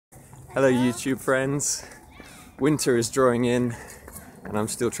Hello YouTube friends. Winter is drawing in and I'm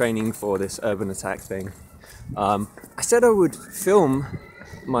still training for this Urban Attack thing. I said I would film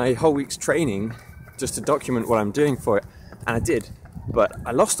my whole week's training just to document what I'm doing for it, and I did, but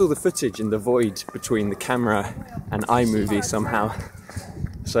I lost all the footage in the void between the camera and iMovie somehow,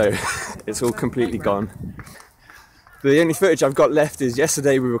 so it's all completely gone. The only footage I've got left is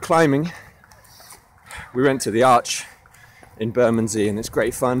yesterday we were climbing. We went to the Arch in Bermondsey and it's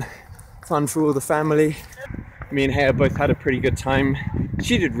great fun for all the family. Me and Haya both had a pretty good time.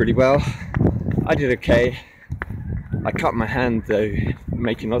 She did really well, I did okay. I cut my hand though,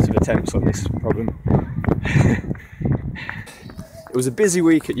 making lots of attempts on this problem. It was a busy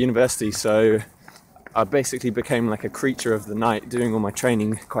week at university, so I basically became like a creature of the night, doing all my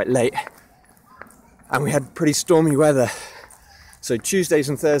training quite late. And we had pretty stormy weather. So Tuesdays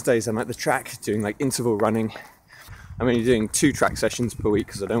and Thursdays I'm at the track doing like interval running. I'm only doing 2 track sessions per week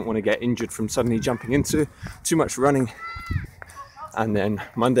because I don't want to get injured from suddenly jumping into too much running. And then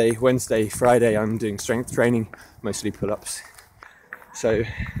Monday, Wednesday, Friday I'm doing strength training, mostly pull-ups. So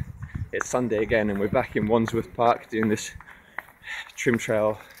it's Sunday again and we're back in Wandsworth Park doing this trim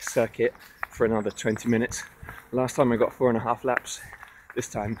trail circuit for another 20 minutes. Last time I got 4.5 laps. This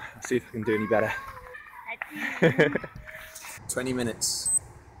time I'll see if I can do any better. 20 minutes.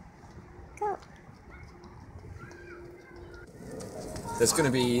 Go. There's going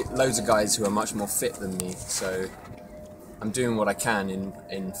to be loads of guys who are much more fit than me, so I'm doing what I can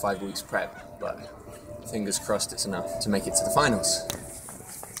in 5 weeks prep, but fingers crossed it's enough to make it to the finals.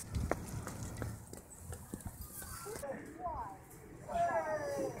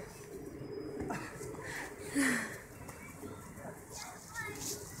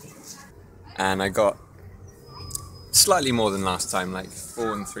 And I got slightly more than last time, like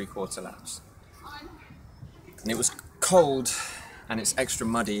 4 3/4 laps. And it was cold and it's extra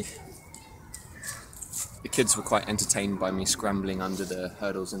muddy. The kids were quite entertained by me scrambling under the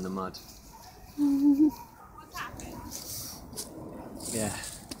hurdles in the mud. Yeah.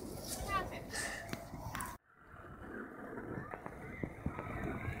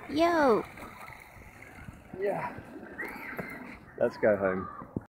 Yo! Yeah. Let's go home.